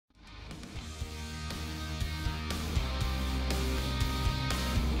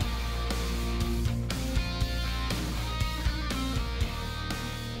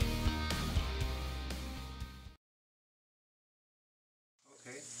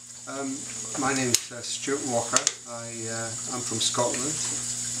My name's Stuart Walker. I'm from Scotland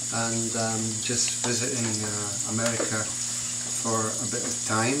and just visiting America for a bit of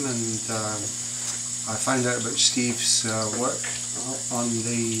time, and I found out about Steve's work on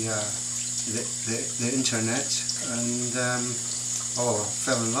the internet, and I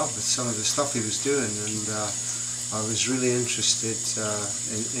fell in love with some of the stuff he was doing, and I was really interested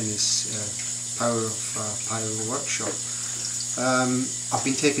in his Power of Pyro workshop. I've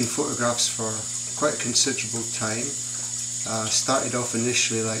been taking photographs for quite a considerable time. Started off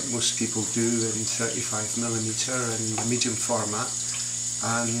initially, like most people do, in 35mm in the medium format,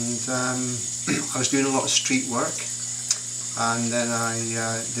 and I was doing a lot of street work, and then I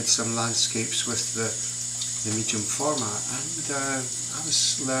did some landscapes with the medium format, and I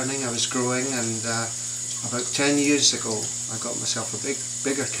was learning, I was growing, and about 10 years ago I got myself a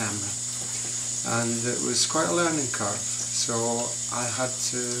bigger camera, and it was quite a learning curve. So I had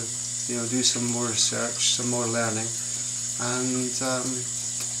to, do some more research, some more learning, and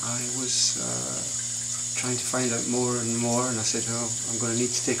I was trying to find out more and more, and I said, I'm going to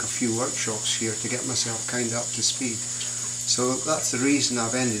need to take a few workshops here to get myself kind of up to speed. So that's the reason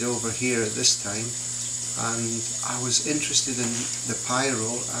I've ended over here at this time, and I was interested in the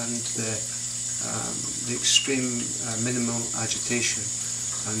pyro and the extreme minimal agitation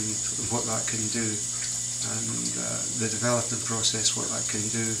and what that can do, and the development process, what that can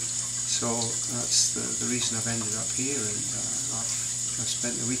do. So that's the reason I've ended up here, and I've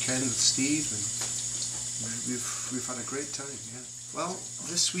spent the weekend with Steve, and we've had a great time. Yeah. Well,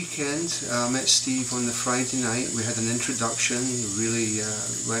 this weekend I met Steve on the Friday night. We had an introduction, really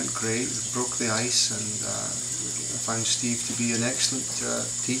went great, broke the ice, and I found Steve to be an excellent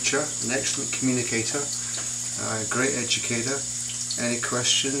teacher, an excellent communicator, a great educator. Any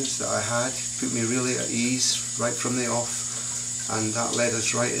questions that I had put me really at ease right from the off, and that led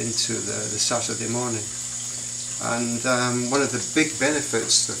us right into the Saturday morning. And one of the big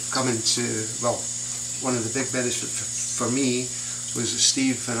benefits of coming to, one of the big benefits for me was that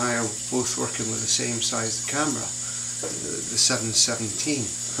Steve and I are both working with the same size camera, the 717.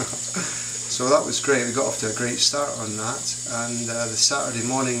 So that was great. We got off to a great start on that, and the Saturday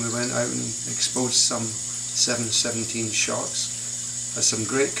morning we went out and exposed some 717 shots. Had some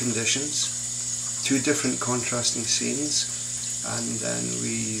great conditions, 2 different contrasting scenes, and then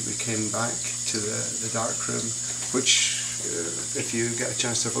we came back to the dark room, which if you get a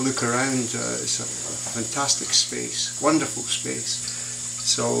chance to have a look around, it's a fantastic space, wonderful space.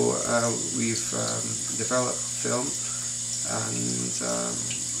 So we've developed film and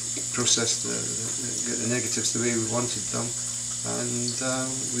processed the negatives the way we wanted them, and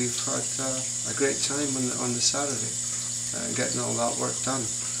we've had a great time on the Saturday. Getting all that work done,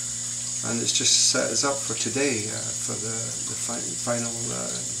 and it's just set us up for today for the final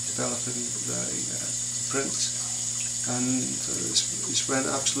developing the prints, and it's went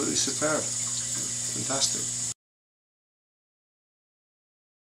absolutely superb, fantastic.